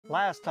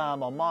Last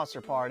time on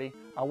Monster Party,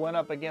 I went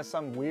up against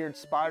some weird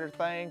spider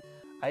thing.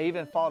 I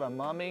even fought a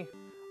mummy.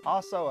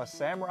 Also a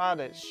samurai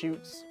that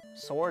shoots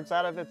swords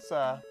out of its,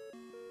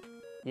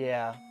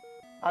 yeah.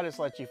 I'll just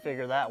let you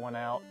figure that one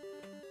out.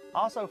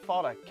 Also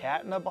fought a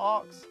cat in a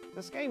box.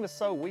 This game is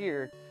so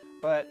weird,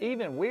 but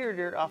even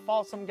weirder, I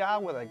fought some guy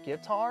with a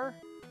guitar.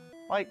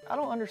 Like, I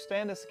don't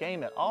understand this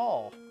game at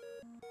all.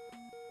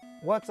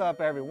 What's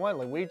up everyone,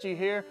 Leeweegee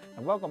here,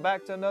 and welcome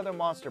back to another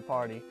Monster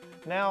Party.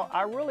 Now,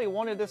 I really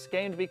wanted this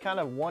game to be kind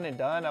of one and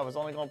done. I was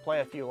only going to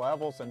play a few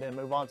levels and then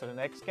move on to the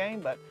next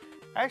game, but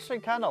I actually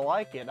kind of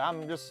like it.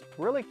 I'm just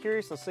really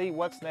curious to see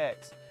what's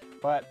next.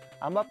 But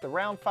I'm up to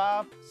round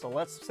 5, so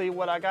let's see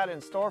what I got in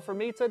store for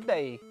me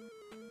today.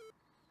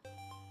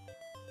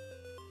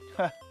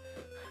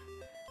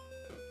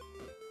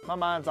 My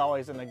mind's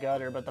always in the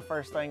gutter, but the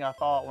first thing I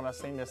thought when I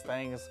seen this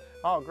thing is,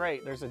 oh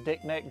great, there's a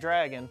dick neck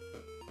dragon.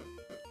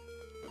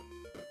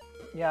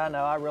 Yeah, I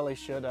know, I really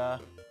should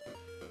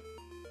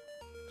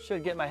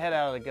get my head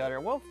out of the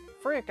gutter. Well,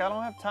 frick, I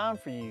don't have time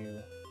for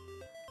you.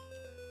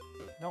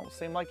 Don't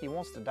seem like he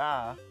wants to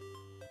die.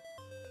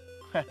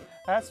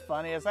 That's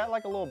funny. Is that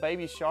like a little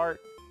baby shark?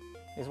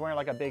 He's wearing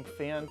like a big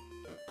fin.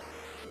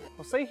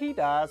 Well, see, he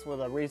dies with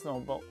a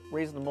reasonable,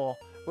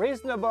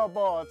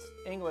 it's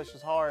English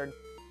is hard,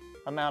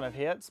 amount of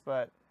hits,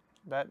 but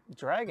that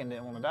dragon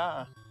didn't want to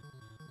die.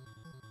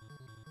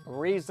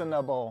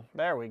 Reasonable.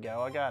 There we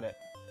go. I got it.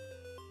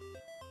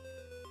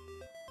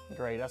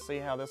 Great. I see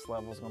how this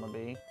level's going to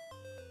be.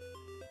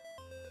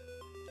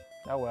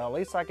 Oh well, at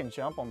least I can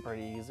jump them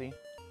pretty easy.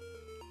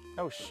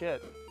 Oh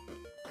shit.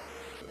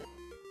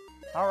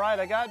 Alright,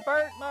 I got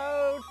Bert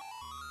mode!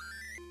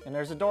 And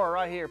there's a door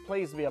right here.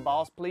 Please be a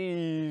boss,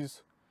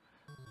 please.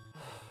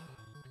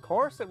 Of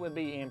course it would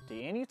be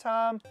empty.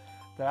 Anytime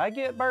that I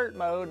get Bert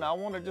mode and I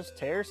want to just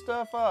tear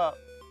stuff up,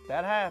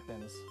 that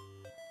happens.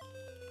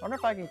 I wonder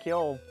if I can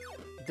kill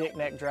Dick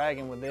Neck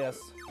Dragon with this.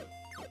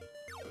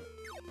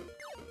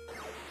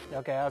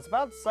 Okay, I was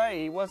about to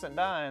say he wasn't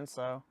dying,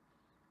 so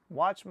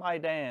watch my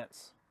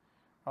dance.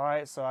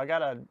 Alright, so I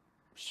gotta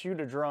shoot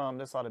a drum.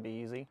 This ought to be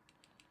easy.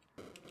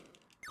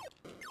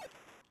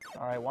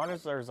 Alright, why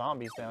is there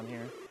zombies down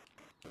here?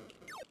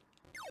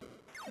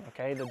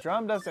 Okay, the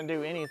drum doesn't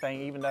do anything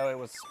even though it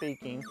was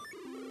speaking.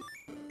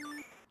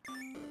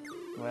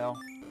 Well,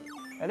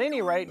 at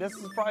any rate, this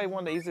is probably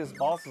one of the easiest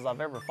bosses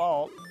I've ever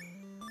fought.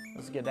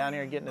 Let's get down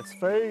here and get in its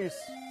face.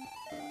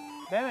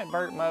 Damn it,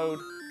 Bert mode.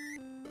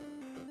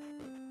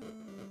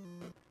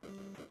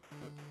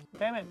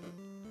 Damn it.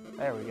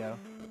 There we go.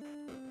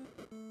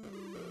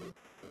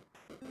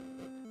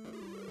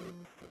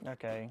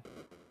 Okay.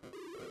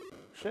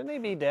 Shouldn't he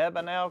be dead by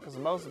now? Because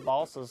most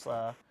bosses,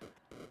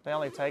 they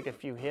only take a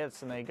few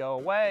hits and they go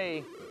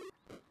away.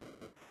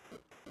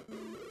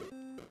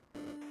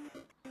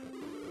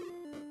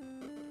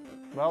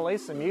 Well, at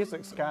least the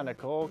music's kind of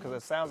cool because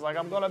it sounds like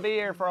I'm going to be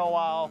here for a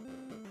while.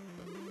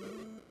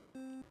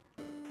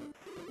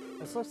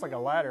 This looks like a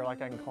ladder,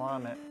 like I can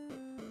climb it.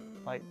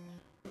 Like...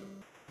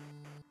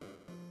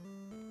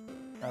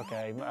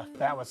 Okay,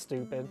 that was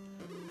stupid.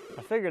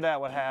 I figured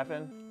that would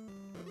happen.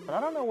 But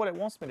I don't know what it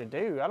wants me to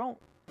do. I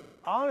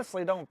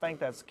honestly don't think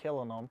that's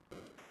killing them.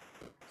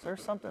 Is there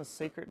something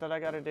secret that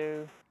I gotta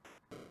do?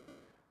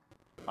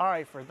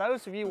 Alright, for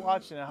those of you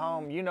watching at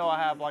home, you know I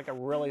have like a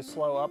really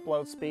slow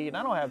upload speed. And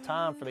I don't have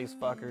time for these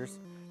fuckers.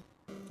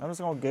 I'm just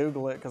gonna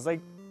Google it because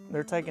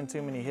they're taking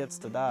too many hits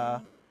to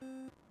die.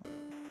 I'm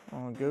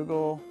gonna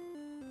Google,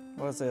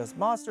 what is this?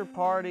 Monster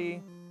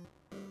Party.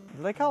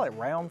 Do they call it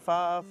round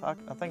 5? I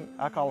think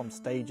I call them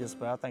stages,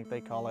 but I think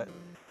they call it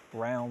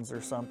rounds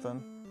or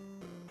something.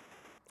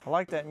 I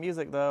like that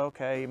music though.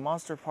 Okay,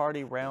 Monster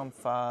Party round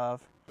 5.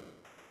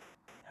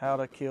 How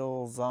to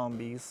kill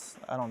zombies.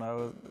 I don't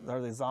know. Are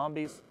they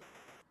zombies?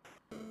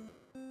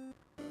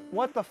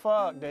 What the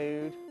fuck,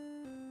 dude?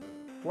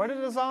 Where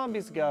did the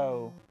zombies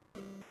go?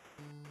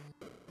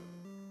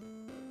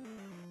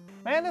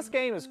 Man, this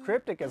game is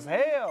cryptic as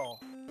hell.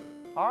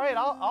 Alright,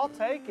 I'll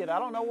take it. I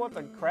don't know what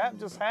the crap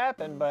just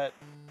happened, but...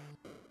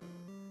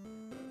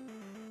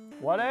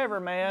 whatever,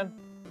 man.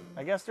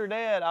 I guess they're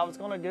dead. I was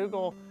going to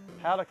Google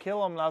how to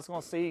kill them, and I was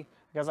going to see...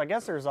 because I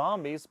guess they're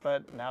zombies,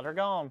 but now they're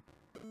gone.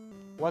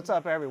 What's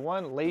up,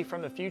 everyone? Lee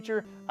from the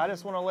future. I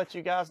just want to let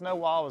you guys know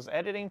while I was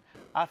editing,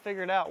 I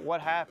figured out what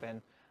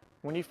happened.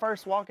 When you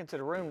first walk into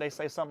the room, they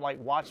say something like,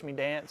 watch me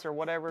dance or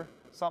whatever.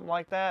 Something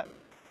like that.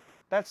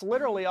 That's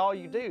literally all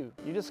you do.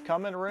 You just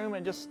come in the room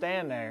and just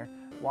stand there.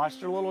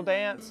 Watch their little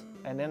dance,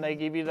 and then they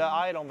give you the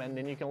item, and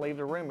then you can leave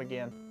the room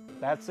again.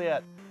 That's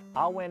it.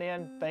 I went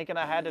in thinking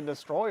I had to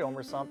destroy them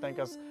or something,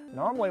 because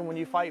normally when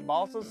you fight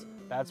bosses,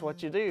 that's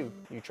what you do.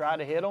 You try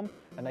to hit them,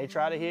 and they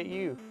try to hit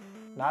you.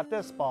 Not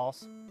this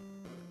boss.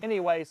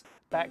 Anyways,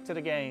 back to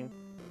the game.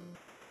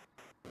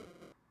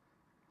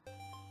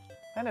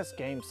 Man, this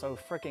game's so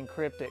freaking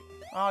cryptic.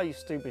 Oh, you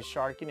stupid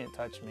shark, you didn't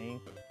touch me.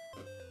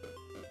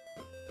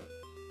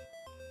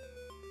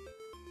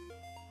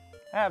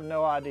 I have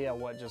no idea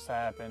what just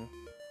happened.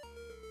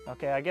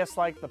 Okay, I guess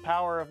like the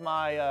power of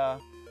my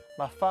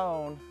my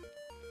phone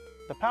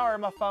The power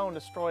of my phone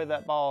destroyed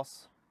that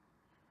boss.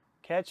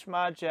 Catch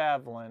my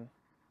javelin.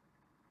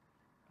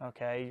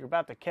 Okay, you're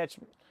about to catch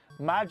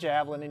my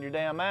javelin in your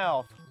damn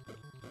mouth.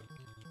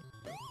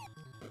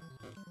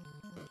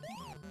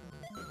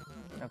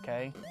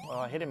 Okay, well,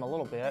 I hit him a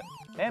little bit.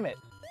 Damn it.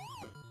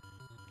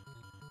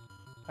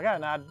 I got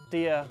an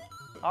idea.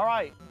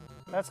 Alright,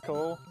 that's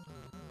cool.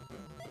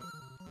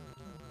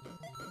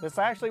 This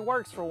actually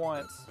works for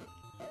once.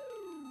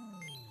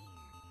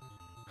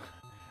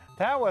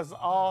 That was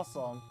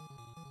awesome.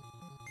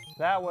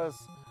 That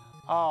was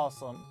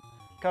awesome.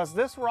 Because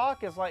this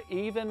rock is like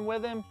even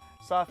with him.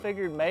 So I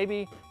figured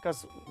maybe,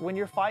 because when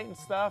you're fighting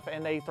stuff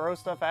and they throw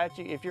stuff at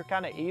you, if you're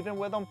kind of even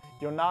with them,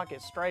 you'll knock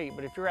it straight.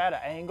 But if you're at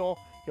an angle,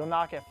 you'll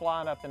knock it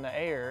flying up in the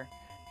air.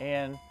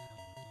 And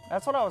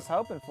that's what I was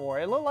hoping for.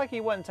 It looked like he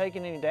wasn't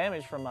taking any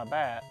damage from my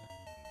bat.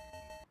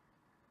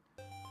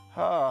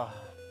 At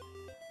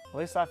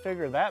least I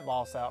figured that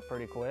boss out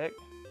pretty quick.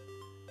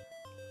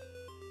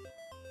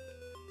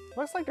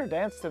 Looks like they're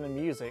dancing to the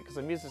music, because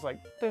the music's like,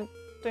 doom,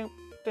 doom,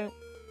 doom.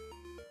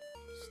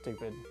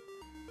 Stupid.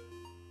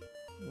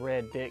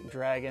 Red dick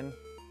dragon.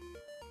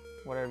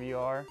 Whatever you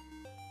are.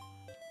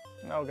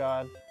 Oh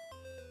god.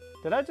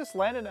 Did I just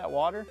land in that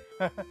water?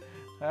 That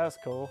was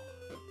cool.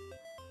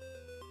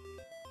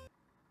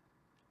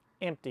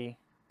 Empty.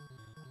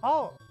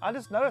 Oh, I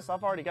just noticed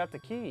I've already got the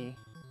key.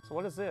 So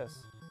what is this?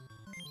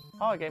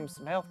 Oh, I gave him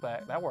some health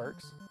back. That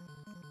works.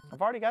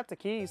 I've already got the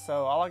key,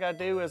 so all I gotta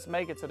do is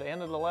make it to the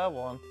end of the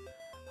level, and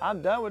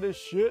I'm done with this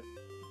shit.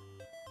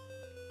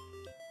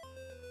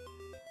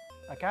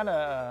 I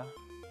kinda,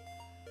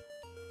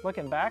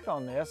 looking back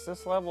on this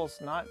level's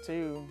not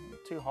too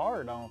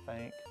hard, I don't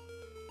think,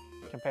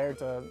 compared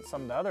to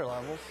some of the other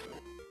levels.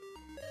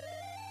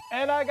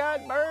 And I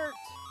got Bert!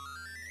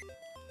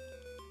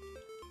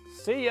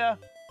 See ya!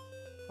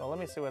 Well, let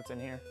me see what's in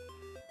here.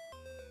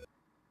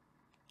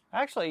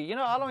 Actually, you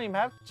know, I don't even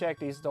have to check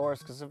these doors,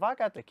 because if I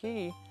got the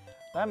key,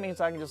 that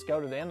means I can just go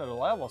to the end of the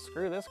level.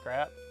 Screw this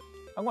crap.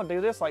 I'm going to do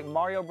this like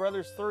Mario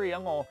Brothers 3.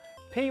 I'm going to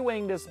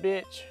P-wing this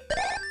bitch.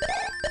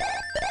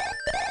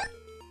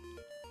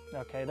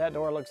 Okay, that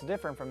door looks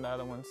different from the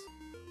other ones.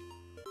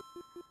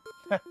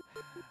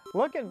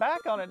 Looking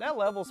back on it, that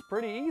level's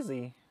pretty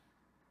easy.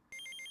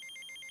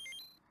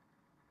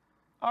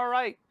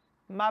 Alright,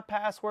 my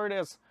password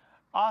is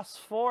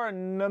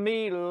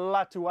Osfornami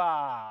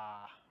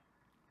Latua.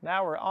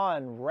 Now we're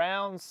on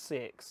round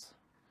 6.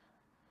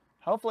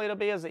 Hopefully it'll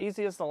be as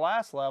easy as the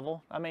last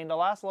level. I mean, the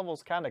last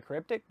level's kind of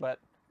cryptic, but it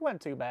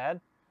wasn't too bad.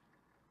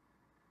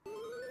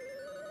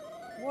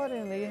 What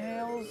in the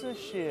hell is this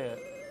shit?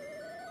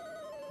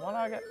 What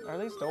I got? Are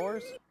these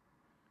doors?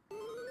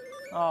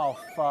 Oh,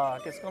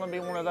 fuck. It's going to be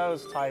one of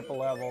those type of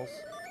levels.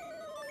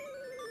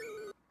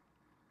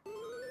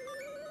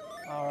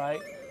 Alright.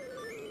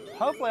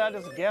 Hopefully I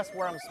just guess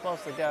where I'm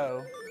supposed to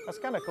go. That's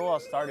kind of cool I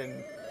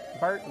started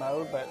Bert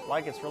mode, but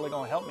like it's really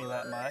going to help me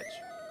that much.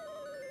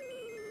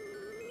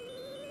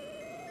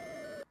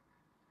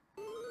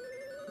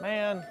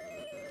 Man,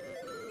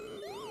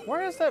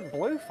 where is that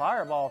blue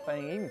fireball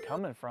thing even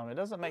coming from? It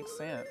doesn't make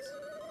sense.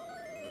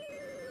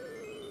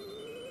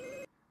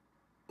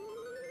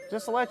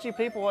 Just to let you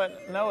people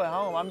know at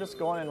home, I'm just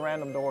going in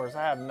random doors.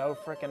 I have no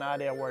freaking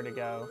idea where to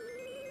go.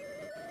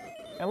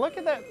 And look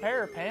at that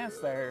pair of pants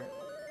there.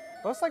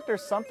 Looks like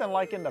there's something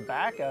like in the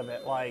back of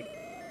it. Like,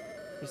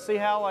 you see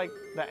how like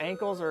the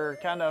ankles are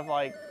kind of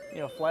like, you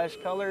know, flesh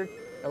colored?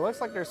 It looks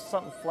like there's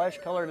something flesh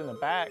colored in the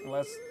back,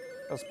 unless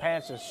those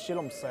pants just shit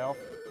themselves.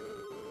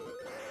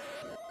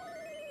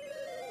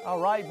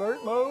 Alright,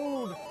 Bert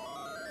mode.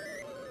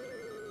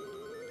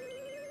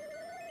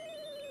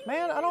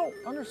 Man, I don't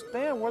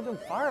understand where them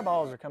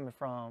fireballs are coming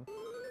from.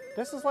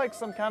 This is like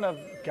some kind of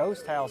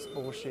ghost house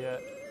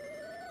bullshit.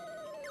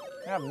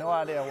 I have no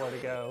idea where to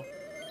go.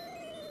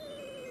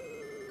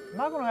 I'm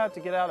not going to have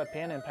to get out a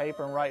pen and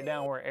paper and write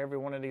down where every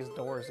one of these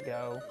doors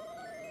go.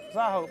 Because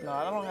I hope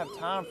not. I don't have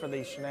time for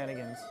these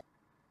shenanigans.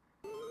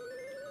 I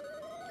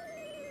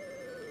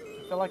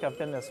feel like I've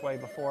been this way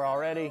before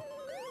already.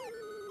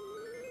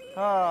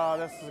 Oh,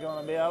 this is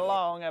going to be a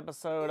long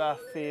episode, I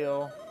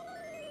feel.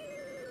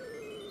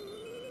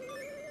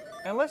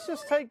 And let's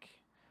just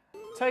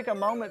take a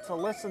moment to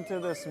listen to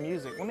this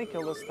music. Let me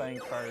kill this thing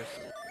first.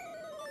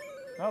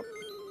 Nope.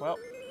 Well,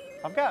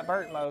 I've got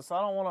Bert mode, so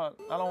I don't want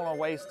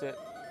to waste it.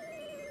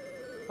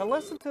 But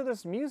listen to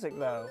this music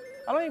though.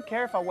 I don't even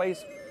care if I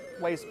waste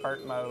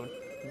Bert mode,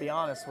 to be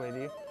honest with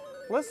you.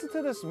 Listen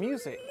to this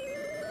music.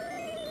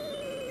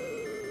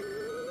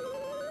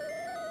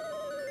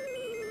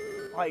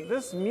 Like,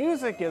 this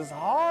music is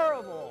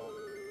horrible.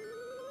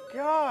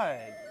 God.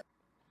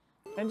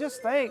 And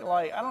just think,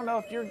 like, I don't know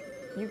if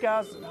you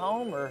guys at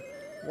home are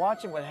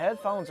watching with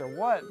headphones or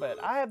what,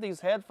 but I have these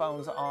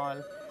headphones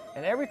on,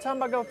 and every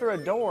time I go through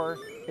a door,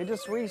 it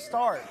just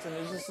restarts, and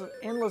it's just an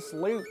endless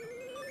loop.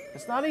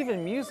 It's not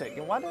even music.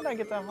 And why did I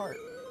get that heart?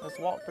 Let's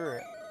walk through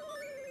it.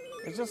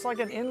 It's just like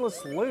an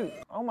endless loop.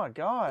 Oh my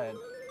God.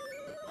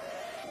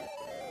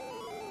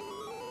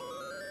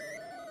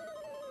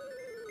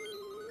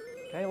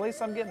 Okay, at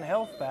least I'm getting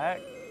health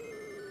back.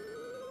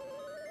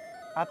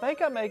 I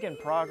think I'm making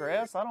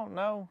progress. I don't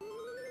know.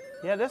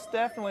 Yeah, this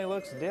definitely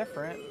looks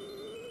different.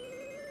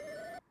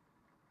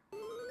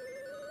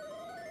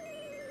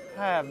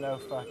 I have no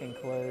fucking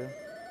clue.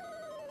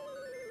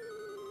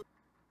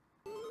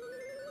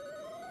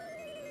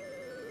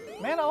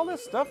 Man, all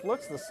this stuff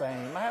looks the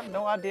same. I have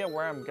no idea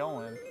where I'm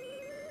going.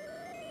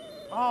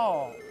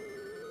 Oh.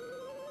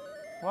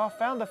 Well, I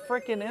found the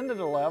freaking end of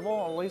the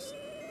level. At least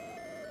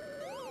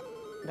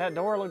that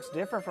door looks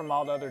different from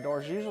all the other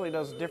doors. Usually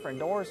those different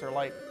doors are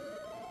like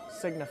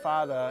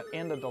signify the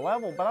end of the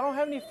level, but I don't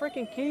have any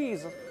freaking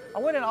keys. I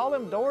went in all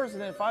them doors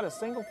and didn't find a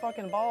single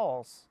fucking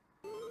balls.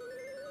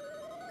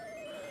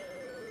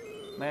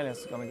 Man,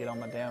 it's gonna get on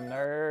my damn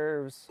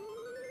nerves.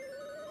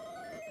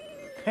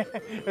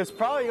 It's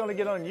probably gonna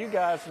get on you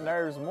guys'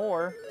 nerves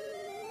more.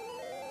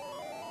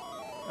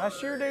 I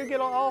sure do get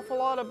an awful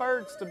lot of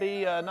Berts to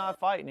be not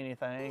fighting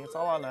anything. That's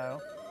all I know.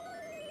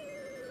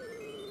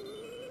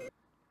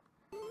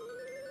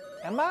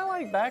 Am I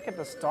like back at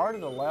the start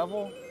of the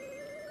level?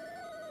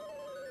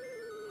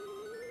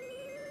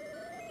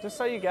 Just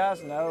so you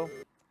guys know,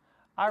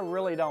 I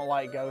really don't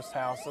like ghost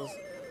houses.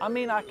 I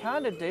mean, I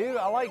kind of do.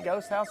 I like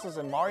ghost houses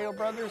in Mario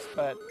Brothers,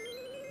 but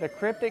the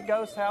cryptic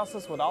ghost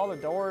houses with all the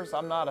doors,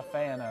 I'm not a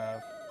fan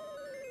of.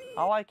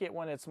 I like it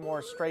when it's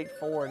more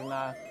straightforward and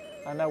I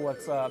know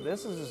what's up.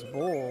 This is just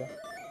bull.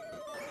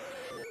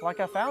 Like,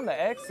 I found the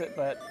exit,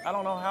 but I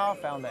don't know how I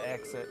found the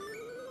exit.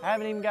 I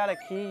haven't even got a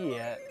key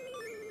yet.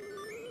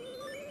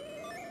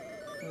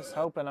 I'm just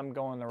hoping I'm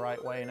going the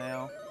right way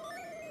now.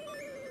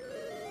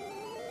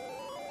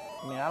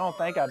 I mean, I don't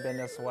think I've been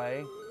this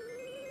way.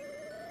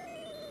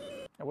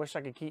 I wish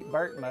I could keep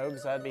Bert mode,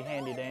 because that'd be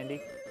handy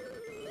dandy.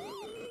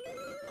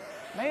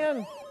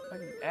 Man,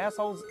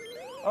 assholes.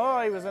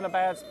 Oh, he was in a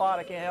bad spot.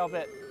 I can't help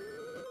it.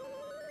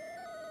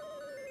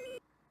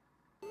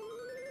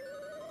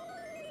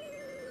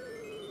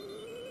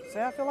 See,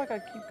 I feel like I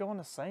keep going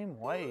the same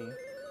way.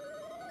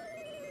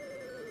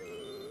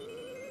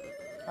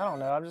 I don't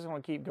know. I'm just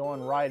going to keep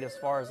going right as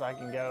far as I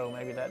can go.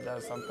 Maybe that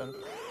does something.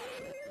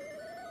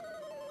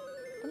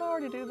 Didn't I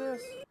already do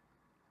this?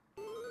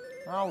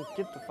 Oh,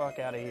 get the fuck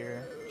out of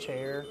here,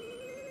 chair.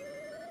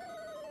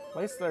 At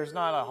least there's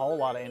not a whole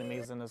lot of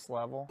enemies in this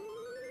level.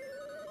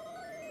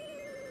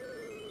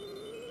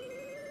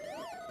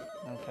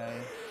 Okay.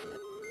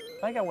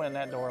 I think I went in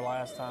that door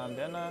last time,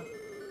 didn't I?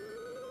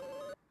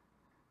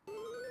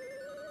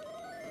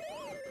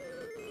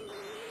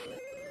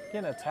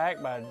 Getting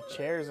attacked by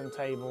chairs and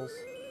tables.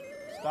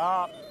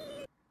 Stop.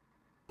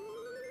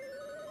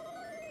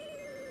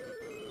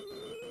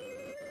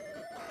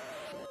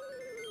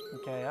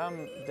 Okay,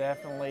 I'm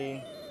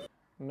definitely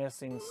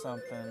missing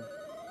something.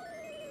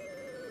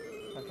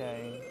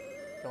 Okay,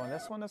 going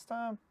this one this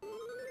time?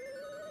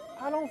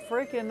 I don't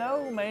freaking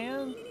know,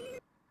 man.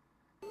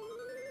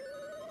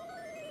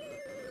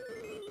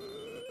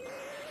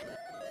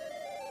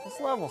 This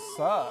level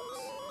sucks.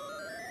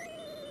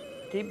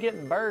 Keep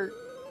getting Bert.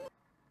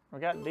 We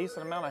got a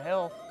decent amount of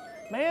health.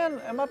 Man,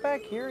 am I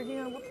back here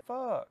again? What the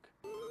fuck?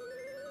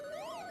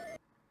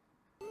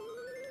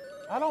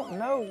 I don't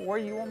know where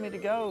you want me to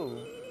go.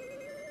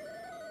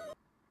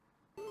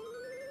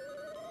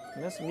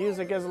 And this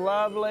music is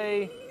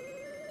lovely.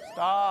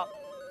 Stop.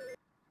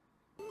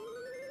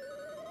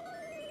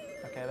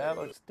 Okay, that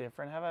looks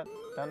different. Have I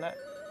done that?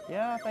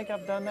 Yeah, I think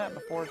I've done that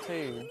before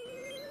too.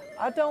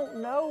 I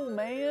don't know,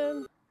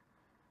 man.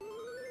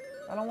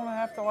 I don't want to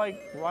have to like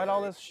write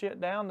all this shit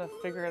down to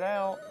figure it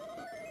out.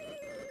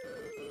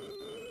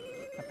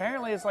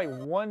 Apparently it's like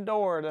one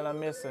door that I'm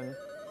missing.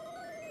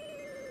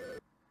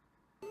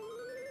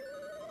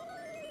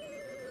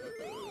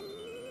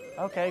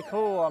 Okay,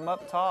 cool. I'm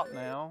up top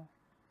now.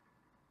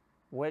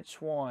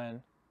 Which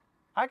one?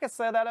 I could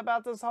say that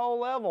about this whole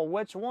level.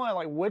 Which one?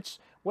 Like,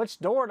 which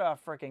door do I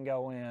freaking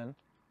go in?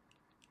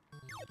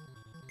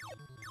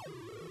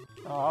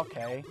 Oh,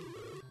 okay.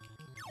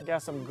 I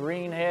got some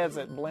green heads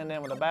that blend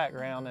in with the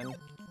background, and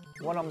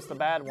one of them's the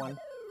bad one.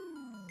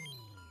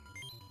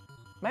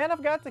 Man,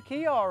 I've got the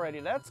key already.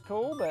 That's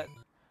cool, but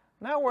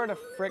now where the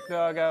frick do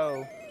I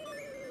go?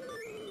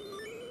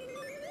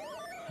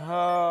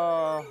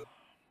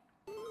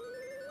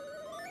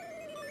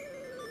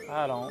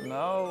 I don't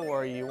know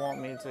where you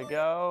want me to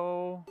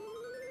go.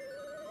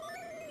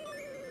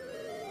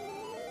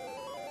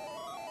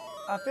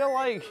 I feel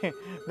like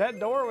that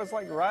door was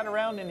like right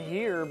around in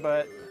here,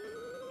 but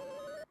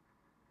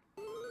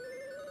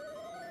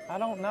I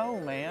don't know,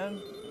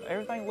 man.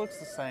 Everything looks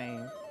the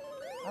same.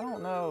 I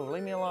don't know.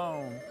 Leave me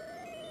alone.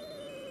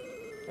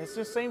 It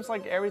just seems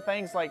like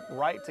everything's like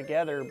right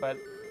together, but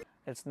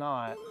it's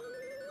not.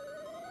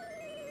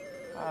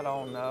 I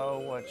don't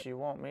know what you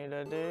want me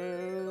to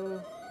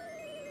do.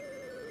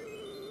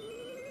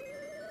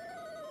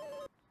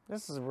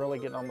 This is really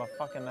getting on my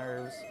fucking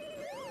nerves.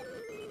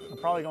 I'm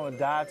probably going to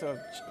die to a...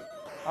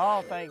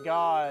 Oh, thank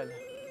God.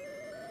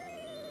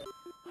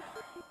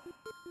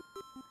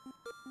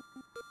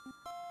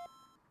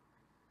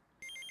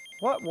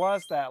 What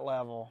was that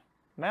level?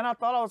 Man, I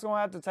thought I was going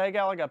to have to take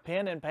out like a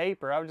pen and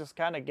paper. I was just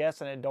kind of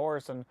guessing at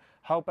doors and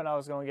hoping I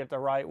was going to get the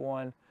right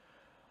one.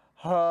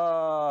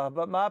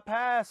 But my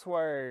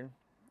password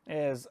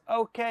is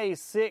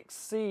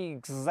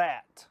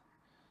OK6CZAT.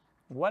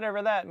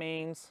 Whatever that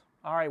means.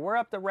 All right, we're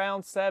up to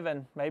round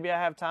 7. Maybe I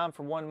have time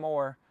for one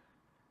more.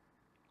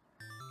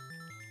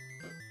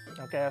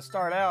 Okay, I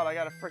start out. I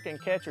got a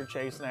freaking catcher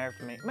chasing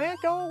after me. Man,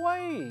 go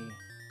away.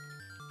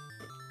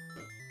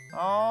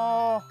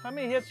 Oh, how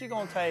many hits you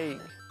gonna take?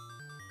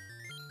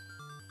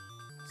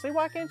 See,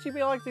 why can't you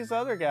be like these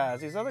other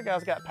guys? These other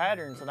guys got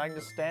patterns, and I can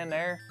just stand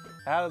there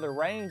out of their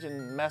range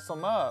and mess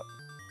them up.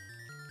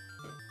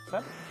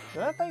 Did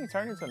that thing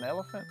turn into an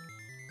elephant?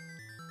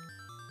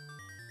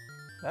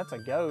 That's a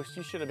ghost.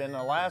 You should have been in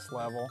the last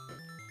level.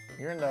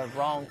 You're in the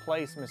wrong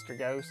place, Mr.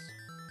 Ghost.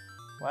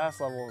 Last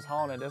level was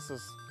haunted. This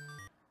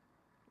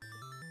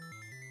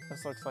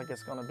looks like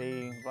it's gonna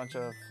be a bunch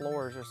of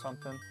floors or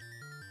something.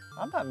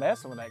 I'm not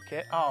messing with that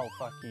kid. Oh,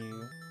 fuck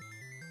you.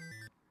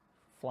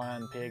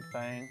 Flying pig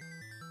thing.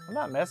 I'm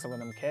not messing with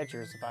them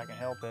catchers if I can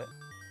help it.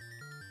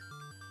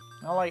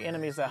 I like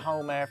enemies that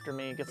home after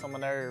me. It gets on my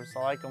nerves.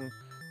 I like them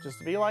just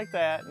to be like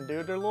that and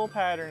do their little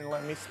pattern and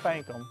let me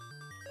spank them.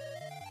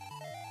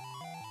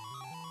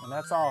 And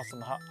that's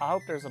awesome. I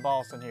hope there's a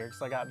boss in here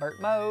because I got Bert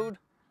mode.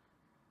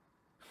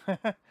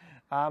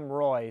 I'm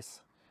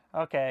Royce.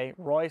 Okay,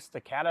 Royce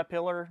the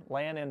caterpillar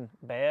laying in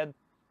bed.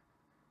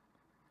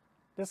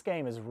 This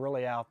game is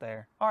really out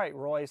there. All right,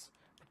 Royce,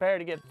 prepare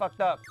to get fucked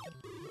up.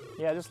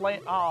 Yeah, just lay.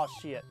 Oh,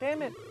 shit.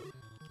 Damn it.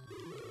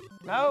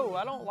 No,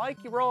 I don't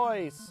like you,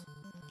 Royce.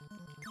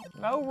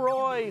 No,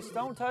 Royce,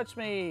 don't touch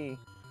me.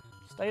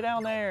 Stay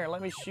down there.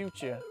 Let me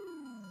shoot you.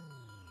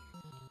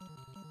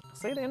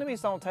 See, the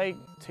enemies don't take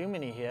too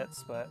many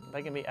hits, but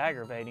they can be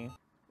aggravating.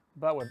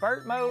 But with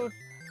Bert mode,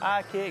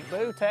 I kick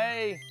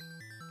booty.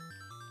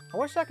 I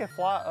wish I could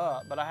fly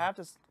up, but I have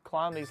to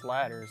climb these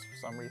ladders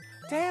for some reason.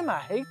 Damn, I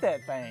hate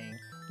that thing.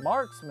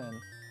 Marksman.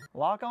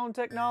 Lock on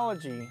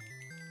technology.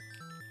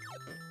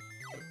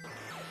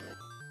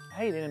 I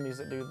hate enemies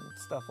that do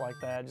stuff like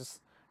that.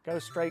 Just go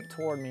straight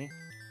toward me.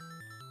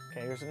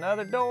 Okay, here's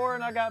another door,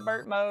 and I got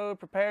Bert mode.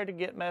 Prepared to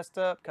get messed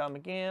up. Come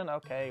again.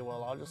 Okay,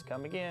 well, I'll just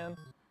come again.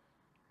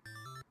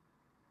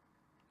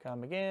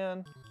 Come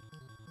again.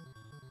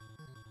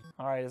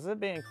 Alright, is it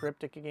being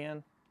cryptic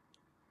again?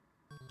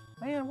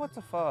 Man, what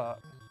the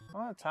fuck? I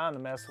don't have time to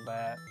mess with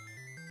that.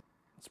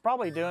 It's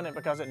probably doing it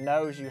because it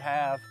knows you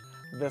have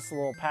this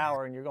little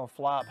power and you're going to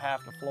fly up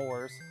half the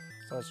floors.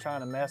 So it's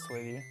trying to mess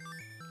with you.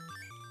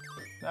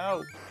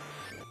 No.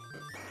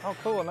 Oh,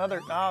 cool.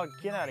 Another. Oh,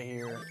 get out of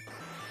here.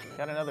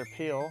 Got another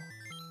pill.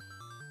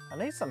 I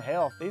need some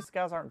health. These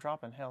guys aren't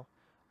dropping health.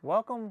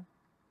 Welcome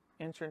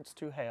entrance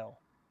to hell.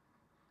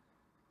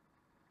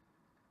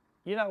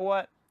 You know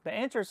what? The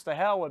entrance to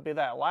hell would be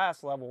that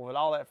last level with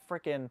all that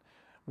freaking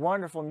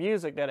wonderful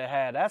music that it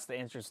had. That's the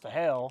entrance to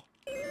hell.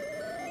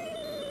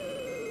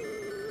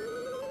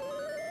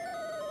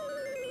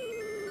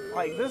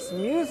 Like, this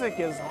music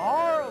is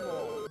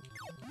horrible.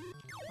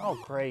 Oh,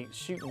 great.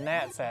 Shooting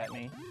gnats at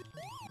me.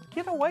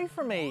 Get away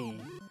from me.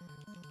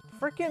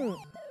 Freaking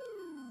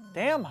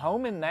damn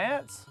homing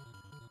gnats.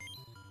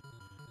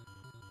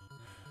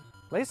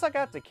 At least I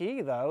got the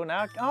key, though.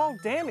 Now, oh,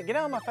 damn it. Get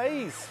out of my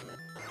face.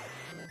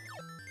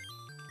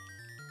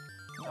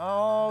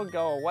 Oh,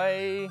 go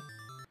away.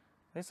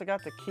 At least I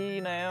got the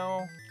key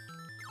now.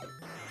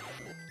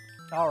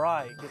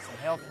 Alright, get some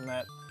health from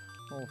that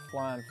little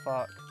flying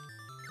fuck.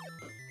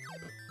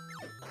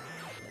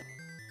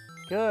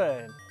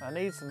 Good. I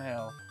need some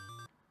health.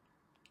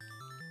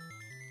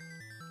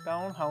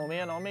 Don't home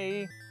in on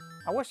me.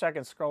 I wish I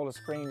could scroll the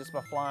screen just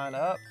by flying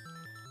up.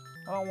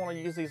 I don't want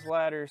to use these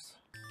ladders.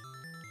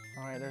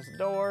 Alright, there's a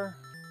door.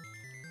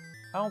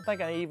 I don't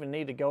think I even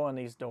need to go in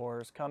these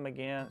doors. Come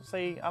again.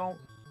 See, I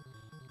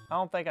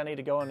don't think I need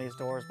to go in these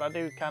doors, but I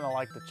do kind of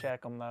like to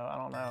check them, though. I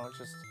don't know. It's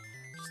just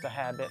a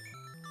habit.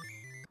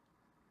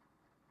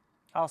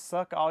 I'll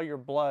suck all your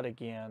blood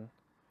again.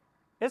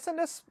 Isn't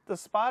this the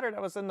spider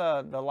that was in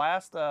the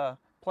last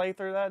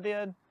playthrough that I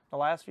did? The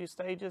last few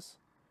stages?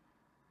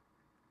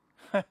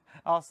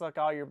 I'll suck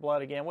all your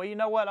blood again. Well, you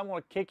know what? I'm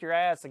going to kick your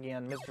ass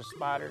again, Mr.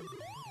 Spider.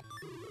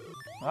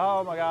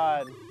 Oh, my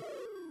God.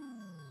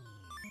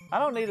 I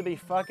don't need to be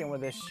fucking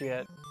with this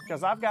shit.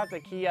 Because I've got the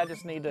key. I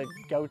just need to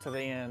go to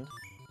the end.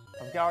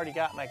 I've already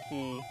got my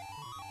key.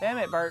 Damn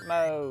it, Bert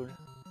mode.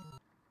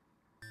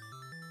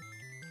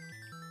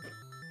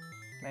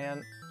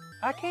 Man,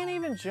 I can't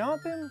even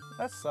jump him?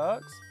 That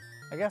sucks.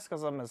 I guess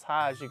because I'm as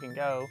high as you can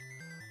go.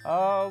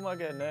 Oh my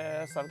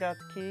goodness. I've got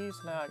the keys.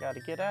 Now I got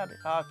to get out of here.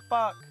 Oh,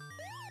 fuck.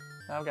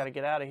 Now I've got to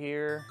get out of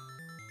here.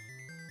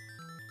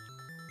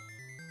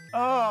 Oh,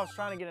 I was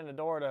trying to get in the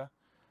door to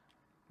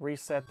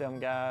reset them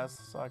guys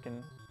so I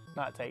can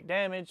not take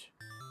damage.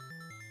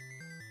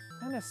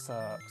 And this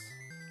sucks.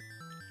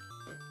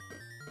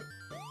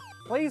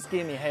 Please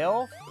give me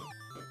health.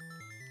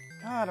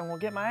 God, I'm gonna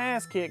get my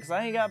ass kicked because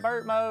I ain't got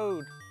Bert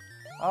mode.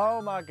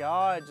 Oh my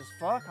God, just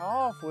fuck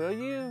off, will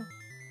you?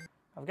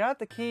 I've got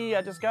the key,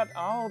 I just got,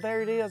 oh,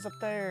 there it is up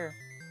there.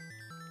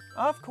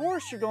 Of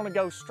course you're gonna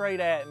go straight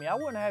at me. I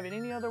wouldn't have it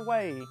any other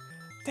way.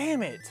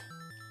 Damn it.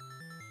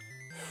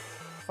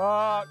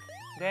 Fuck.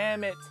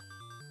 Damn it.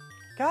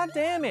 God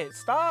damn it.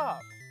 Stop.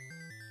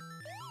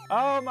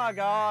 Oh my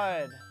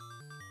God.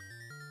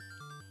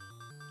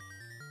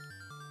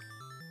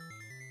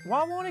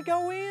 Why won't it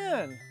go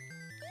in?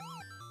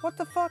 What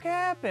the fuck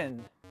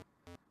happened?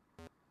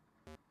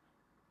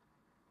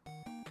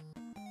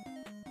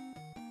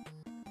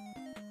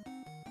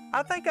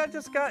 I think I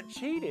just got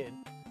cheated.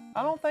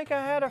 I don't think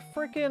I had a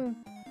freaking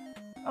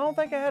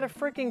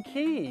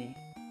key.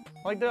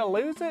 Like, did I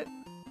lose it?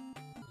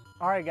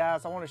 Alright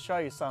guys, I want to show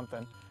you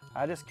something.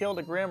 I just killed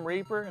a Grim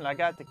Reaper and I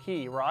got the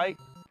key, right?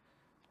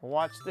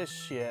 Watch this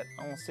shit.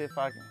 I want to see if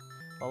I can...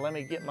 Well, let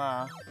me get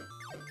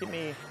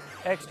me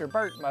extra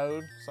Bert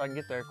mode so I can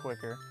get there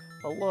quicker.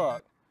 But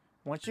look,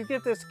 once you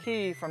get this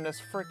key from this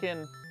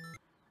freaking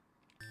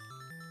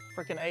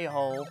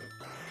a-hole,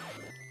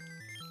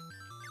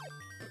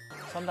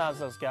 sometimes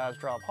those guys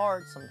drop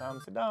hearts,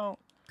 sometimes they don't.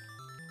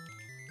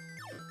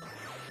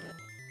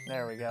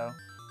 There we go.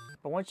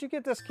 But once you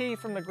get this key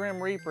from the Grim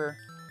Reaper,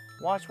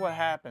 watch what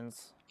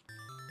happens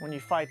when you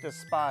fight this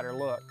spider.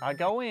 Look, I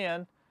go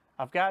in,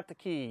 I've got the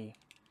key.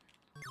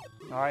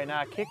 Alright,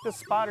 now I kick the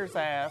spider's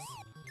ass.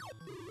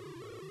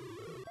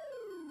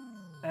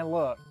 And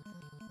look,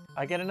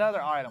 I get another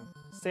item.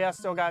 See, I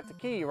still got the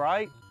key,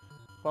 right?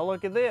 Well,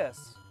 look at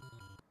this.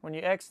 When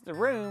you exit the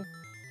room,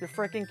 your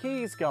freaking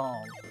key's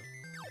gone.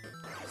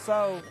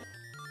 So,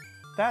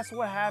 that's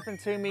what happened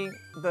to me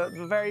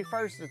the very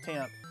first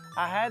attempt.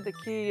 I had the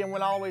key and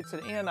went all the way to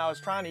the end. I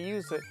was trying to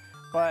use it,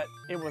 but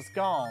it was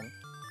gone.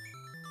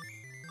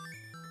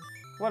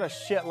 What a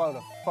shitload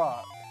of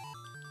fuck.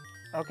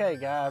 Okay,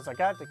 guys, I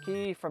got the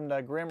key from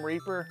the Grim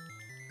Reaper,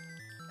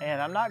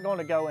 and I'm not going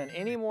to go in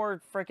any more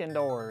freaking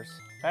doors.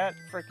 That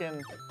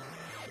freaking...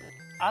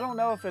 I don't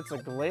know if it's a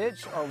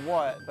glitch or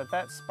what, but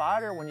that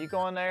spider, when you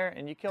go in there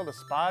and you kill the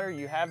spider,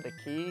 you have the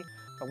key,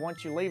 but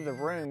once you leave the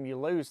room, you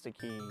lose the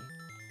key.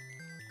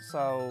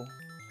 So,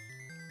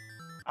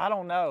 I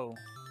don't know.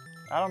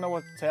 I don't know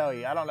what to tell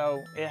you. I don't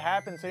know. It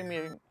happened to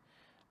me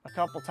a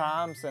couple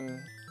times, and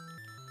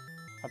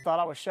I thought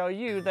I would show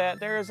you that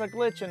there is a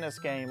glitch in this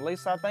game. At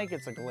least I think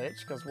it's a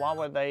glitch, because why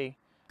would they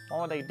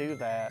do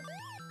that?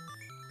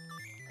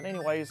 But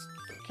anyways,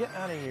 get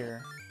out of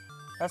here.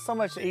 That's so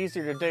much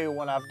easier to do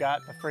when I've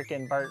got the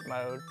freaking Bert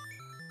mode.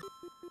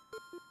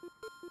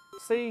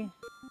 See?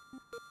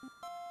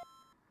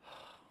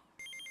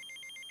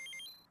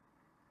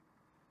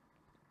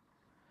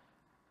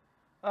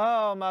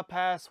 Oh, my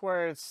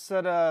password's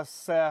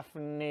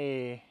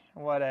Stephanie.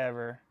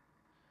 Whatever.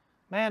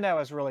 Man, that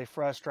was really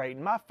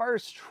frustrating. My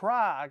first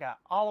try, I got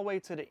all the way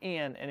to the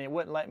end and it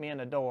wouldn't let me in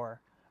the door.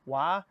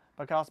 Why?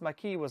 Because my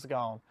key was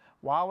gone.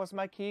 Why was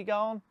my key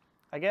gone?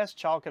 I guess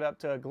chalk it up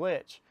to a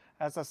glitch.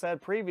 As I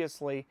said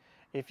previously,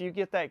 if you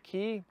get that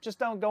key, just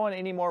don't go in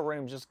any more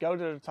rooms. Just go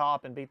to the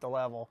top and beat the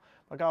level.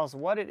 Because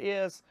what it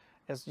is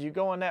you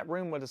go in that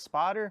room with a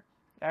spider.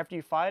 After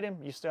you fight him,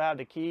 you still have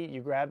the key.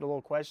 You grab the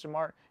little question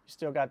mark, you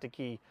still got the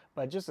key.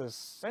 But just as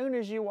soon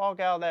as you walk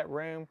out of that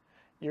room,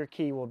 your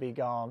key will be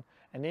gone.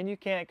 And then you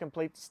can't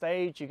complete the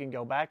stage. You can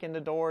go back in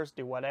the doors,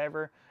 do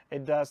whatever.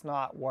 It does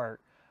not work.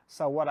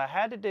 So what I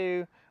had to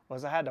do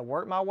was I had to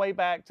work my way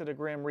back to the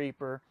Grim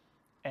Reaper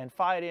and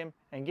fight him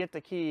and get the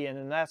key. And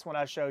then that's when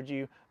I showed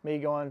you me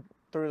going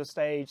through the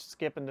stage,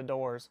 skipping the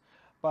doors.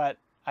 But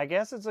I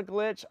guess it's a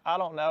glitch. I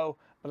don't know.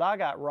 But I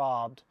got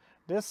robbed.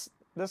 This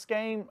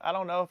game, I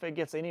don't know if it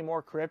gets any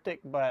more cryptic,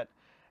 but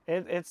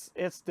it's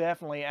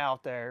definitely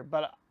out there.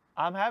 But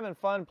I'm having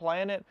fun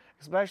playing it,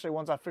 especially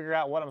once I figure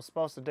out what I'm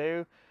supposed to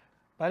do.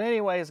 But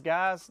anyways,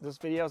 guys, this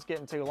video is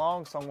getting too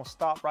long, so I'm going to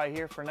stop right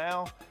here for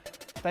now.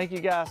 Thank you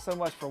guys so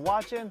much for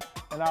watching,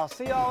 and I'll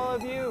see all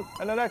of you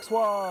in the next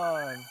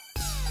one.